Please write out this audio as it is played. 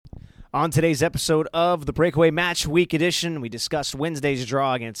On today's episode of the Breakaway Matchweek Edition, we discussed Wednesday's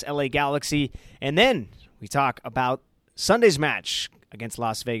draw against LA Galaxy, and then we talk about Sunday's match against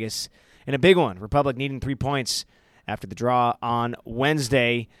Las Vegas, and a big one, Republic needing 3 points after the draw on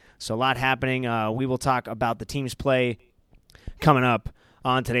Wednesday. So a lot happening. We will talk about the team's play coming up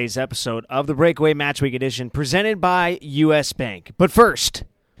on today's episode of the Breakaway Matchweek Edition, presented by U.S. Bank. But first,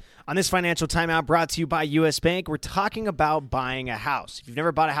 on this financial timeout brought to you by U.S. Bank, we're talking about buying a house. If you've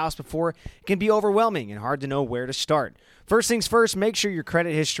never bought a house before, it can be overwhelming and hard to know where to start. First things first, make sure your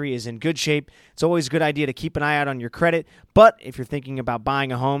credit history is in good shape. It's always a good idea to keep an eye out on your credit, but if you're thinking about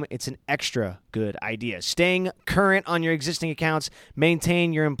buying a home, it's an extra good idea. Staying current on your existing accounts,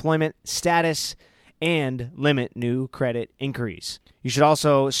 maintain your employment status, and limit new credit inquiries. You should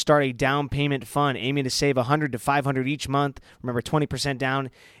also start a down payment fund aiming to save $100 to $500 each month. Remember, 20% down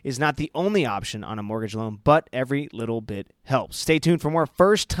is not the only option on a mortgage loan, but every little bit helps. Stay tuned for more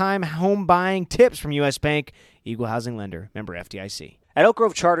first-time home buying tips from U.S. Bank, Equal Housing Lender, member FDIC. At Elk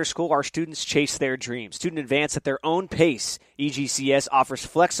Grove Charter School, our students chase their dreams. Student advance at their own pace. EGCS offers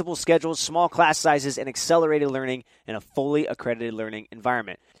flexible schedules, small class sizes, and accelerated learning in a fully accredited learning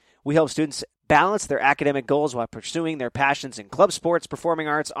environment. We help students balance their academic goals while pursuing their passions in club sports, performing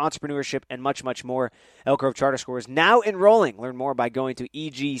arts, entrepreneurship, and much, much more. Elk Grove Charter School is now enrolling. Learn more by going to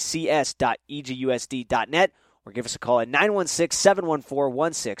egcs.egusd.net or give us a call at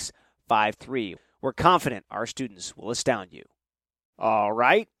 916-714-1653. We're confident our students will astound you. All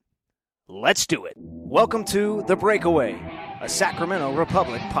right, let's do it. Welcome to The Breakaway, a Sacramento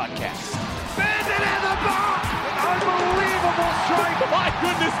Republic podcast. Bandit in the box! Unbelievable strike! My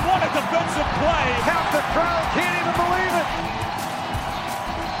goodness, what a defensive play! Half the crowd can't even believe it!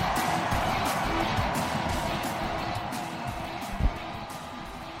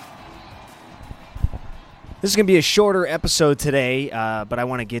 This is going to be a shorter episode today, but I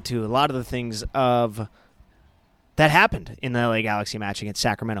want to get to a lot of the things that happened in the LA Galaxy match against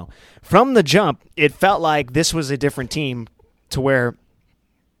Sacramento. From the jump, it felt like this was a different team to where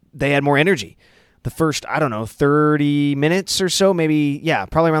they had more energy. The first, 30 minutes or so,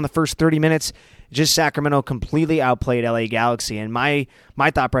 probably around the first 30 minutes, just Sacramento completely outplayed LA Galaxy. And my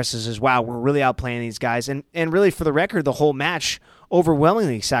thought process is, wow, we're really outplaying these guys. And really, for the record, the whole match,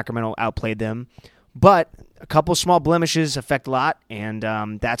 overwhelmingly, Sacramento outplayed them. But a couple small blemishes affect a lot, and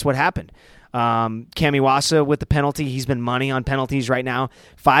that's what happened. Cam Iwasa with the penalty. He's been money on penalties right now.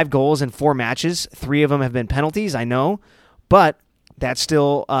 5 goals in 4 matches. 3 of them have been penalties, I know. But that's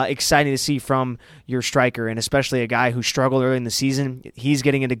still exciting to see from your striker, and especially a guy who struggled early in the season. He's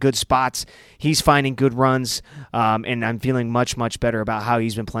getting into good spots. He's finding good runs, and I'm feeling much, much better about how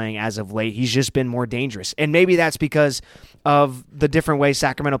he's been playing as of late. He's just been more dangerous, and maybe that's because of the different way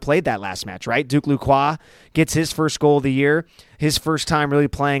Sacramento played that last match, right? Duke Lacroix gets his first goal of the year, his first time really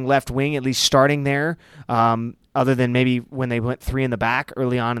playing left wing, at least starting there, other than maybe when they went 3 in the back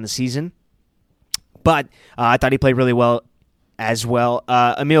early on in the season. But I thought he played really well as well.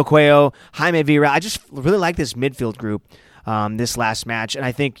 Emil Cuello, Jaime Vira. I just really like this midfield group this last match. And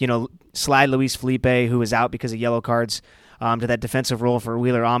I think, slide Luis Felipe, who was out because of yellow cards, to that defensive role for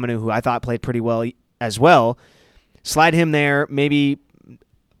Wheeler Amanu, who I thought played pretty well as well. Slide him there, maybe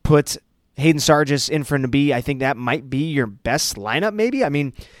put Hayden Sargis in for Nabi. I think that might be your best lineup, maybe. I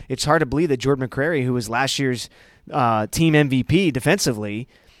mean, it's hard to believe that Jordan McCrary, who was last year's team MVP defensively,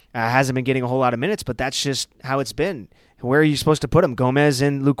 hasn't been getting a whole lot of minutes, but that's just how it's been. Where are you supposed to put him? Gomez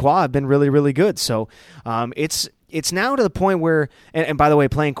and Lacroix have been really, really good. So it's now to the point where, and by the way,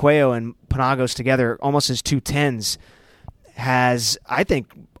 playing Cuello and Panagos together almost as 2 10s has, I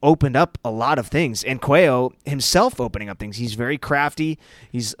think, opened up a lot of things. And Cuello himself opening up things. He's very crafty.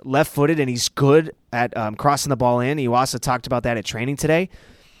 He's left-footed, and he's good at crossing the ball in. Iwasa talked about that at training today.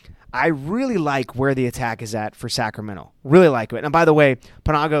 I really like where the attack is at for Sacramento. Really like it. And by the way,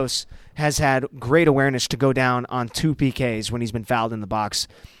 Panagos has had great awareness to go down on 2 PKs when he's been fouled in the box.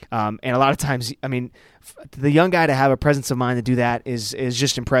 And a lot of times, I mean, the young guy to have a presence of mind to do that is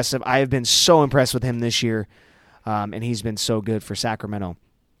just impressive. I have been so impressed with him this year, and he's been so good for Sacramento.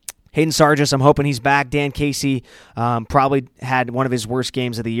 Hayden Sargis, I'm hoping he's back. Dan Casey probably had one of his worst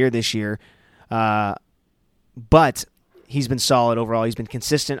games of the year this year. But he's been solid overall. He's been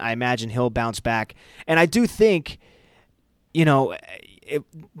consistent. I imagine he'll bounce back. And I do think,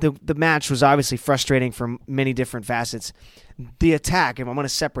 the match was obviously frustrating from many different facets. The attack, and I'm going to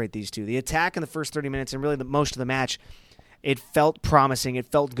separate these two, the attack in the first 30 minutes and really most of the match, it felt promising. It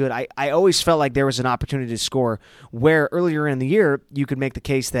felt good. I always felt like there was an opportunity to score, where earlier in the year you could make the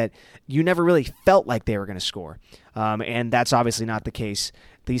case that you never really felt like they were going to score. And that's obviously not the case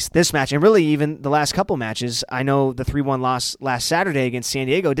least this match, and really even the last couple matches. I know the 3-1 loss last Saturday against San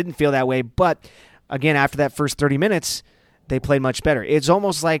Diego didn't feel that way, but again, after that first 30 minutes, they played much better. It's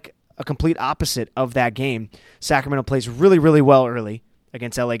almost like a complete opposite of that game. Sacramento plays really, really well early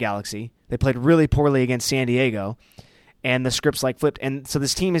against LA Galaxy. They played really poorly against San Diego, and the scripts flipped. And so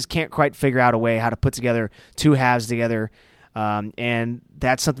this team can't quite figure out a way how to put together two halves together, and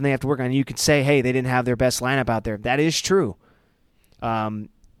that's something they have to work on. You could say, hey, they didn't have their best lineup out there. That is true.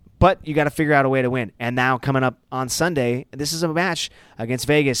 But you got to figure out a way to win. And now coming up on Sunday, this is a match against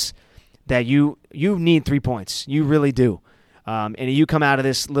Vegas that you need 3 points. You really do. And you come out of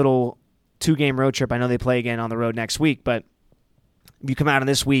this little 2-game road trip. I know they play again on the road next week, but you come out of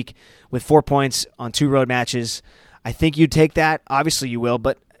this week with 4 points on 2 road matches. I think you take that. Obviously you will,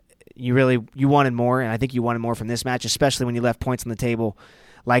 but you wanted more, and I think you wanted more from this match, especially when you left points on the table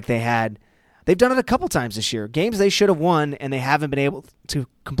like they had. They've done it a couple times this year. Games they should have won, and they haven't been able to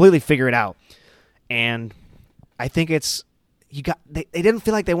completely figure it out. And I think they didn't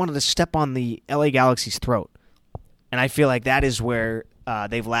feel like they wanted to step on the LA Galaxy's throat. And I feel like that is where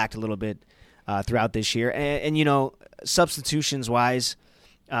they've lacked a little bit throughout this year. And substitutions-wise,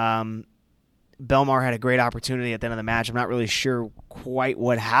 Belmar had a great opportunity at the end of the match. I'm not really sure quite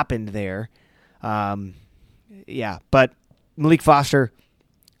what happened there. But Malik Foster,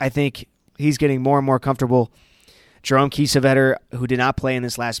 I think he's getting more and more comfortable. Jerome Kiesewetter, who did not play in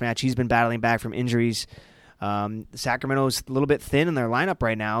this last match, he's been battling back from injuries. Sacramento's a little bit thin in their lineup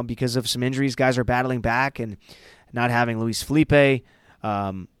right now because of some injuries. Guys are battling back and not having Luis Felipe.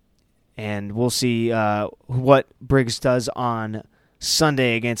 And we'll see what Briggs does on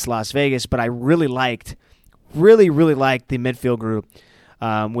Sunday against Las Vegas. But I really liked the midfield group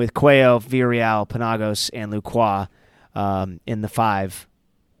with Cuello, Villarreal, Panagos, and Lucroix in the five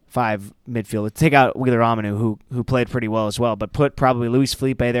midfield. Take out Wheeler Amanu, who played pretty well as well, but put probably Luis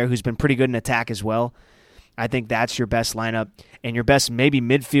Felipe there, who's been pretty good in attack as well. I think that's your best lineup and your best maybe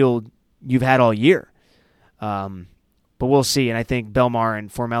midfield you've had all year. But we'll see, and I think Belmar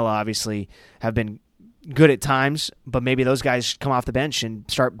and Formella obviously have been good at times, but maybe those guys come off the bench and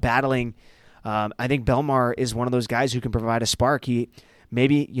start battling. I think Belmar is one of those guys who can provide a spark. He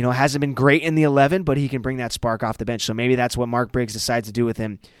maybe hasn't been great in the 11, but he can bring that spark off the bench. So maybe that's what Mark Briggs decides to do with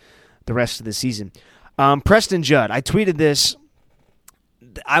him the rest of the season. Preston Judd, I tweeted this.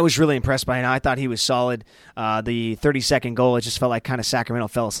 I was really impressed by him. I thought he was solid. The 30-second goal, it just felt like kind of Sacramento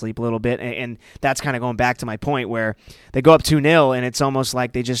fell asleep a little bit, and that's kind of going back to my point where they go up 2-0, and it's almost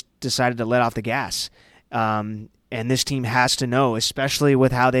like they just decided to let off the gas. And this team has to know, especially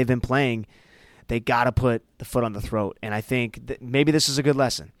with how they've been playing, they got to put the foot on the throat. And I think that maybe this is a good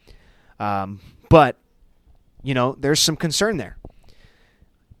lesson. But, there's some concern there.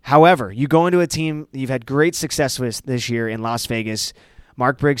 However, you go into a team you've had great success with this year in Las Vegas.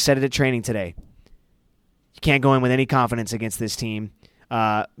 Mark Briggs said it at training today. You can't go in with any confidence against this team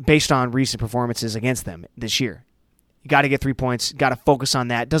based on recent performances against them this year. You got to get 3 points. Got to focus on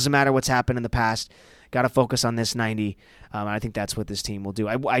that. Doesn't matter what's happened in the past. Got to focus on this 90. And I think that's what this team will do.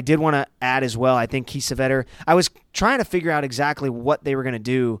 I did want to add as well, I think Kiesewetter, I was trying to figure out exactly what they were going to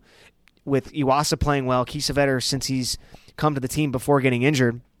do with Iwasa playing well. Kiesewetter, since he's come to the team before getting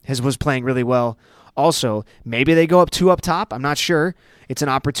injured, was playing really well. Also, maybe they go up 2 up top. I'm not sure. It's an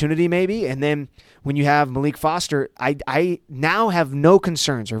opportunity maybe. And then when you have Malik Foster, I now have no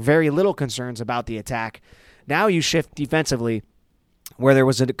concerns or very little concerns about the attack. Now you shift defensively where there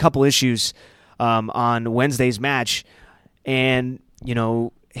was a couple issues on Wednesday's match. And,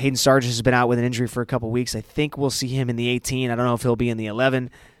 Hayden Sargent has been out with an injury for a couple weeks. I think we'll see him in the 18. I don't know if he'll be in the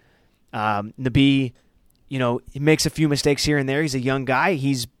 11. Nabi, he makes a few mistakes here and there. He's a young guy,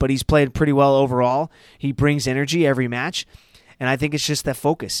 but he's played pretty well overall. He brings energy every match, and I think it's just that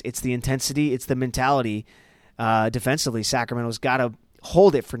focus. It's the intensity. It's the mentality defensively. Sacramento's got to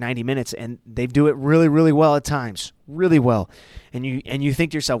hold it for 90 minutes, and they do it really, really well at times, really well. And you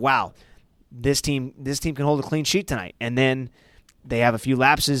think to yourself, wow, this team can hold a clean sheet tonight, and then they have a few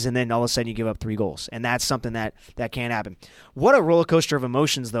lapses, and then all of a sudden you give up 3 goals, and that's something that can't happen. What a roller coaster of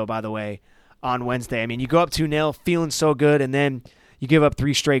emotions, though, by the way, on Wednesday. I mean, you go up 2-0, feeling so good, and then you give up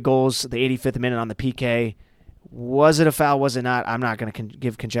 3 straight goals, the 85th minute on the PK. Was it a foul? Was it not? I'm not going to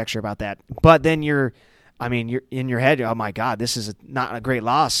give conjecture about that. But then you're in your head, oh my God, this is not a great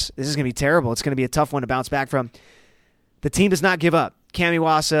loss. This is going to be terrible. It's going to be a tough one to bounce back from. The team does not give up. Cam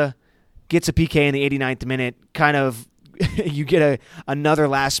Iwasa gets a PK in the 89th minute, kind of you get another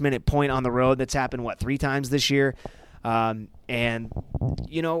last-minute point on the road that's happened, 3 times this year. And,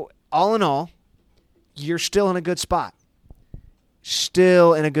 all in all, you're still in a good spot.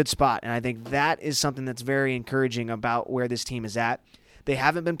 And I think that is something that's very encouraging about where this team is at. They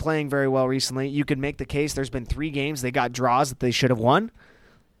haven't been playing very well recently. You could make the case there's been 3 games they got draws that they should have won.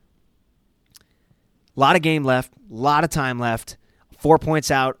 A lot of game left, a lot of time left, 4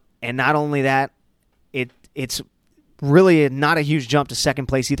 points out, and not only that, it's really not a huge jump to second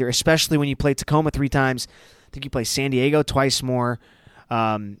place either, especially when you play Tacoma 3 times. I think you play San Diego twice more.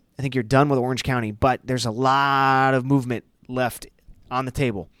 I think you're done with Orange County, but there's a lot of movement left on the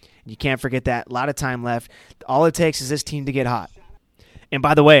table. You can't forget that. A lot of time left. All it takes is this team to get hot. And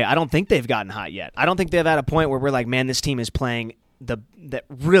by the way, I don't think they've gotten hot yet. I don't think they've had a point where we're like, man, this team is playing that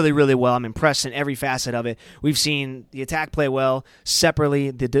really, really well. I'm impressed in every facet of it. We've seen the attack play well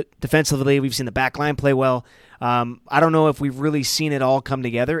separately. Defensively, we've seen the back line play well. I don't know if we've really seen it all come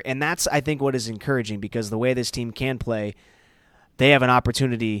together, and that's, I think, what is encouraging, because the way this team can play, they have an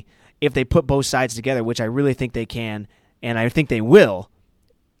opportunity, if they put both sides together, which I really think they can, and I think they will,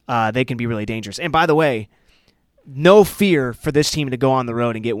 they can be really dangerous. And by the way, no fear for this team to go on the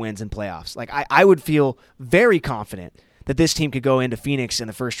road and get wins in playoffs. Like I would feel very confident that this team could go into Phoenix in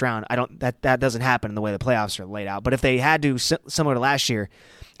the first round. That doesn't happen in the way the playoffs are laid out. But if they had to, similar to last year,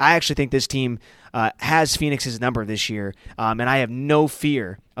 I actually think this team has Phoenix's number this year, and I have no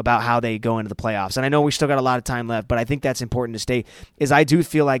fear about how they go into the playoffs. And I know we still got a lot of time left, but I think that's important to state, is I do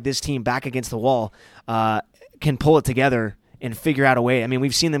feel like this team, back against the wall, can pull it together and figure out a way. I mean,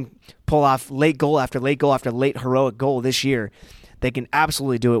 we've seen them pull off late goal after late goal after late heroic goal this year. They can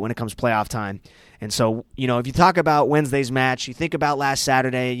absolutely do it when it comes playoff time. And so, if you talk about Wednesday's match, you think about last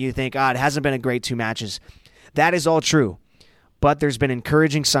Saturday, you think, it hasn't been a great 2 matches. That is all true. But there's been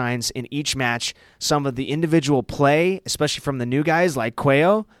encouraging signs in each match. Some of the individual play, especially from the new guys like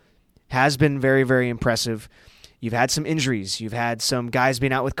Cuello, has been very, very impressive. You've had some injuries. You've had some guys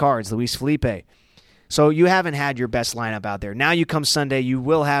being out with cards, Luis Felipe. So you haven't had your best lineup out there. Now you come Sunday, you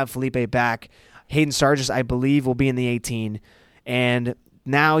will have Felipe back. Hayden Sargis, I believe, will be in the 18. And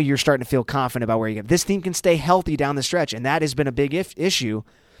now you're starting to feel confident about where you get. This team can stay healthy down the stretch, and that has been a big issue.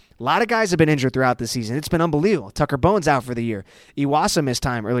 A lot of guys have been injured throughout the season. It's been unbelievable. Tucker Bowen's out for the year. Iwasa missed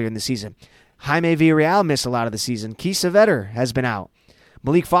time earlier in the season. Jaime Villarreal missed a lot of the season. Keith Vetter has been out.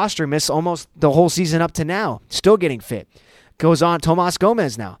 Malik Foster missed almost the whole season up to now, still getting fit. Goes on, Tomas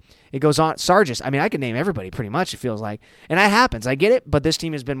Gomez now. It goes on, Sargis. I mean, I could name everybody pretty much, it feels like. And that happens. I get it, but this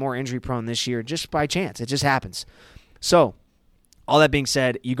team has been more injury-prone this year just by chance. It just happens. So, all that being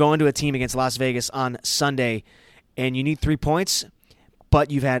said, you go into a team against Las Vegas on Sunday, and you need 3 points,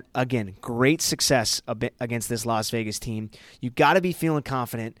 but you've had, again, great success against this Las Vegas team. You've got to be feeling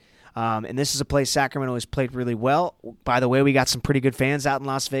confident, and this is a place Sacramento has played really well. By the way, we got some pretty good fans out in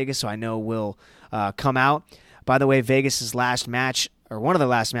Las Vegas, so I know will come out. By the way, Vegas' last match, or one of their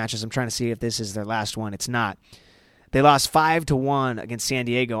last matches, I'm trying to see if this is their last one. It's not. They lost 5-1 against San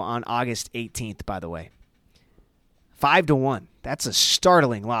Diego on August 18th, by the way. 5-1. That's a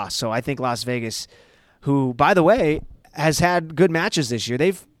startling loss. So I think Las Vegas, who, by the way, has had good matches this year.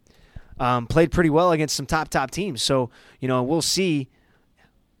 They've played pretty well against some top teams. So, we'll see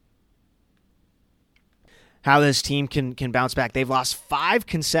how this team can bounce back. They've lost 5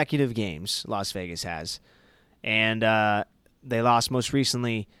 consecutive games, Las Vegas has. And they lost most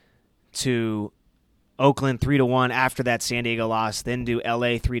recently to Oakland 3-1 after that San Diego loss, then to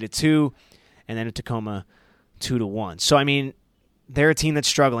LA 3-2, and then to Tacoma 2-1. So, I mean, they're a team that's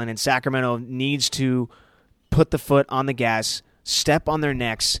struggling, and Sacramento needs to put the foot on the gas, step on their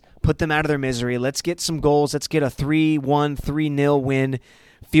necks, put them out of their misery. Let's get some goals. Let's get a 3-1, 3-0 win.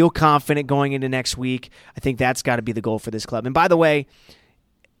 Feel confident going into next week. I think that's got to be the goal for this club. And by the way,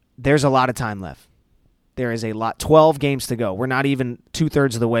 there's a lot of time left. There is a lot, 12 games to go. We're not even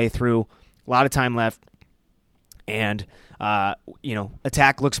 2/3 of the way through. A lot of time left. And,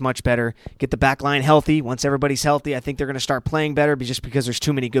 attack looks much better. Get the back line healthy. Once everybody's healthy, I think they're going to start playing better just because there's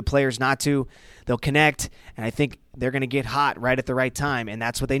too many good players not to. They'll connect, and I think they're going to get hot right at the right time. And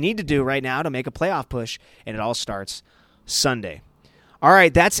that's what they need to do right now to make a playoff push, and it all starts Sunday. All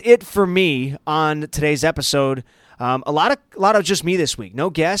right, that's it for me on today's episode. A lot of just me this week. No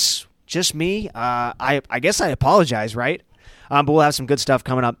guests, just me. I guess I apologize, right? But we'll have some good stuff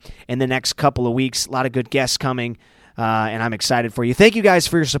coming up in the next couple of weeks. A lot of good guests coming, and I'm excited for you. Thank you guys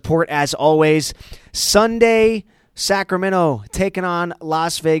for your support, as always. Sunday, Sacramento taking on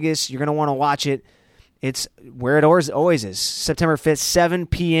Las Vegas. You're going to want to watch it. It's where it always is. September 5th, 7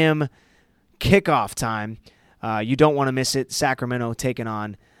 p.m. kickoff time. You don't want to miss it. Sacramento taking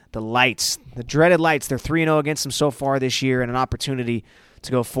on the Lights, the dreaded Lights. They're 3-0 against them so far this year, and an opportunity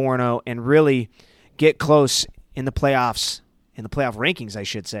to go 4-0 and really get close in the playoffs. In the playoff rankings, I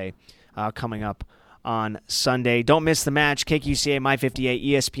should say, coming up on Sunday. Don't miss the match, KQCA, My58,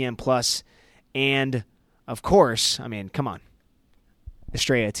 ESPN+, and, of course, I mean, come on.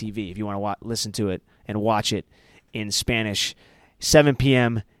 Estrella TV if you want to listen to it and watch it in Spanish. 7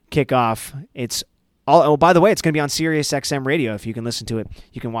 p.m. kickoff. It's all. Oh, by the way, it's going to be on Sirius XM Radio. If you can listen to it,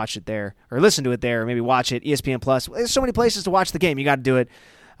 you can watch it there, or listen to it there, or maybe watch it. ESPN Plus. There's so many places to watch the game. You got to do it.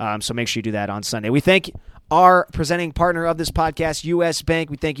 So make sure you do that on Sunday. We thank our presenting partner of this podcast, U.S. Bank.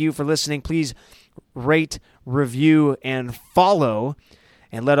 We thank you for listening. Please rate, review, and follow,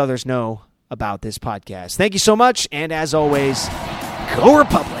 and let others know about this podcast. Thank you so much, and as always, go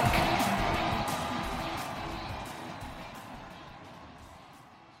Republic!